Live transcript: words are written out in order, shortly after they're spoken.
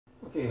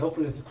Okay,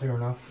 hopefully this is clear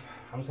enough.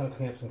 I'm just going to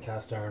clean up some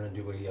cast iron and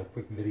do a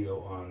quick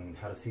video on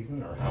how to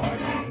season, or how I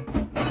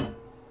season.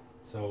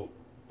 So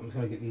I'm just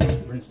going to get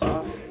these rinsed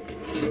off.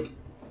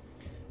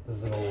 This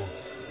is an old,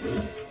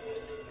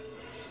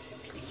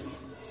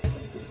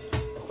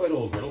 quite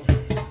old griddle.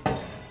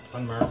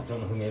 Unmarked, don't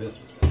know who made it.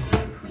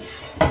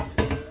 I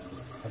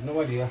have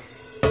no idea.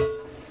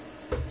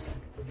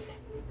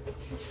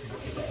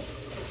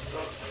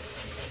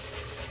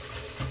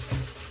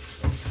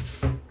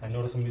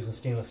 Notice I'm using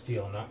stainless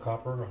steel, not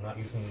copper. I'm not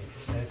using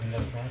anything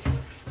that transfer.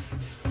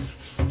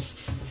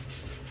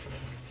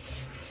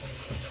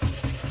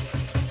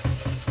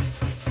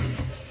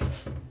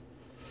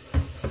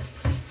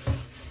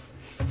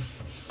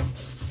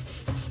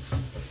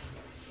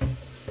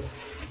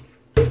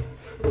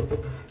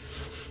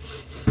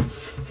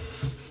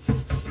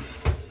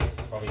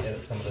 Probably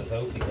edit some of this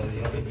out because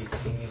you don't need to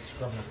see me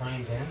scrubbing a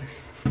frying pan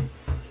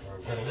or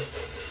a griddle.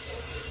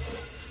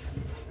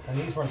 And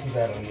these weren't too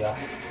bad on the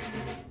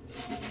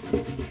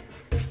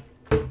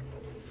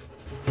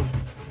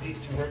these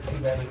two weren't too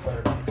badly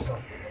cluttered up, so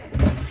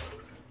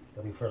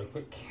they'll be fairly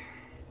quick.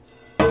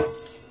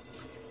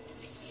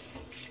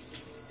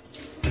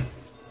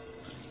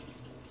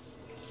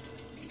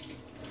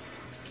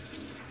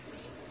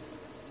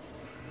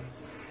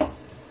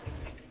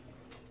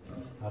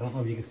 I don't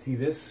know if you can see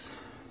this.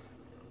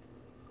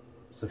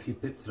 There's a few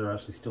bits that are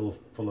actually still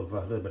full of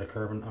a little bit of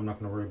carbon. I'm not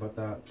going to worry about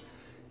that.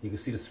 You can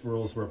see the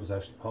swirls where it was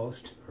actually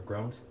polished or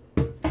ground.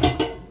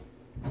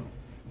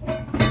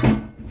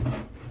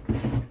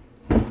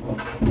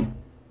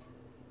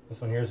 This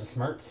one here is the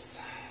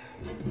Smarts.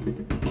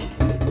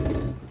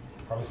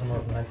 Probably somewhere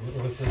from the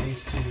early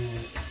 30s to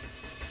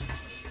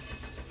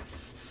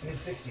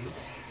mid-60s.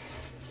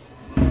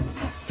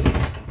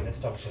 And this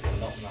stuff is just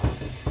melting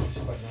off, which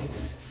is quite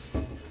nice.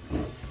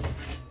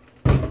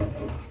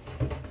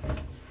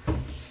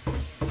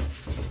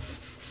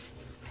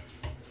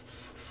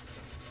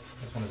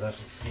 This one is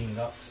actually steamed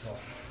up, so I'm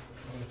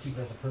going to keep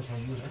it as a personal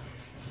user.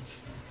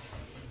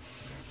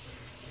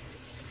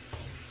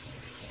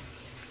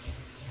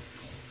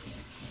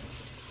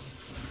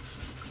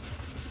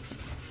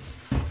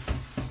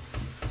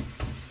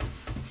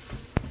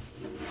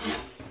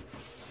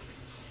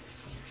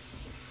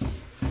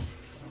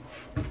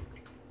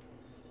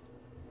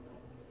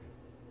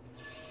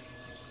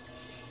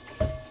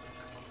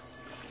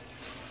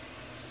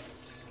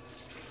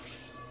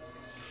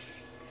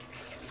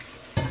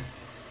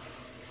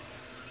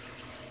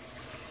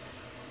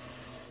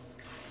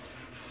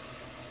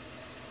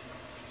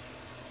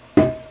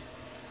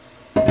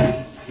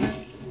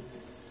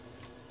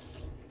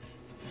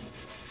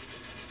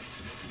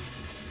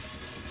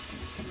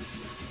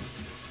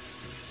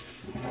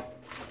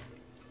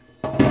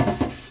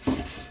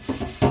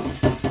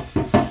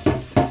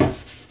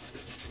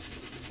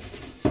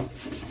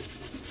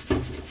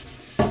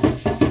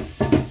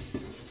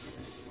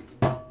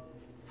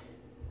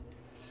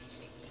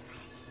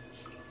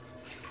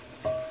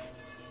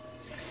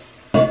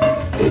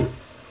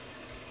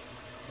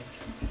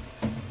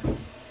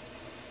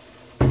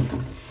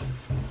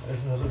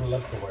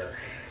 Leftovare.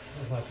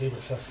 This is my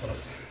favorite chef's skillet,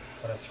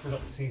 but I screwed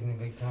up the seasoning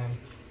big time,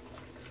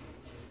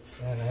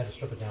 and I had to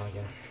strip it down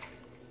again.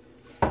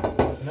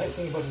 The nice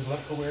thing about these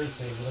leftovare is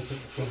they really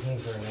take the seasoning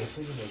very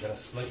nicely. They've got a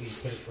slightly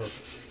pitted or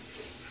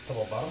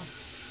double bottom.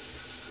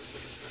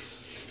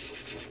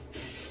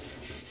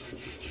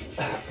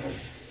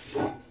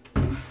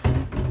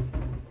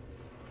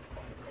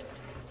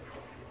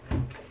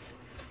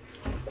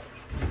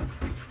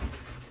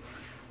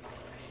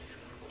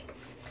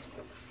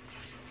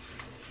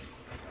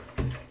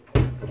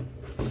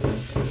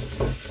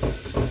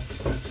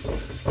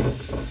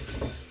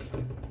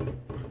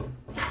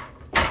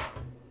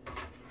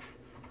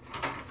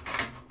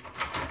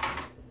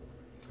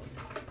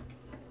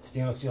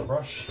 Stainless steel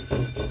brush. Just to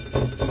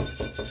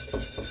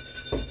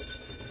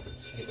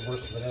get the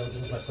worst of it out. This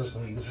is my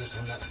personal user, so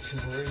I'm not too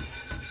worried.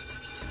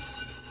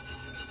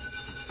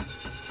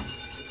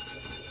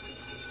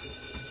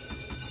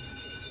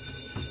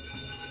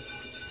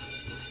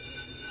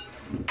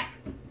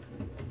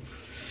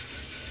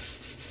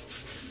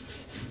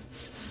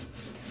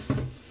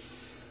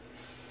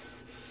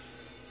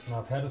 Now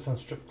I've had this one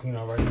stripped clean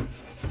already.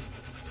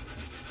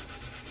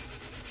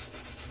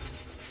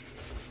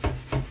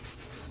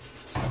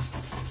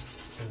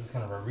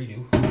 Kind of a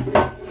redo.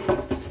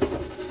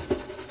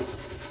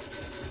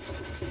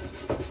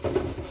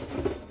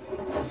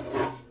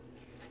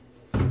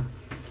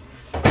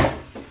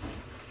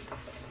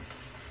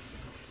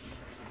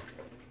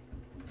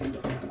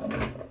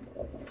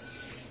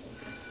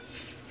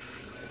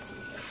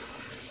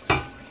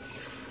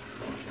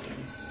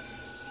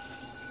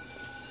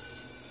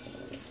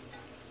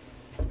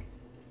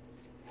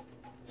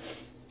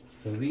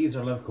 So these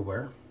are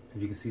Levkoware,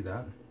 if you can see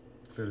that.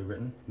 Clearly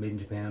written, made in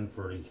Japan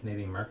for the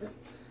Canadian market.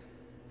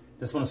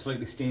 This one is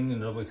slightly stained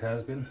and it always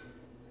has been.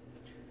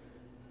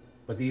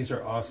 But these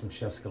are awesome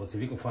chef skillets.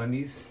 If you can find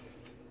these,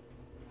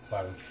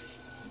 buy them.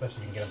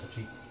 Especially if you can get them for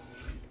cheap.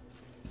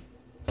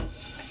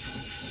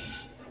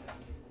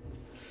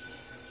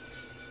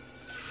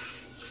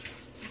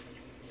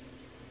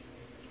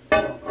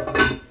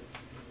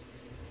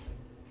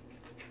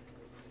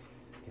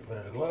 Put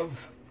it in a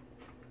glove.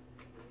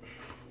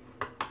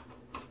 I'm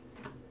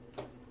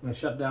gonna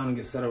shut down and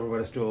get set over by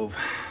the stove.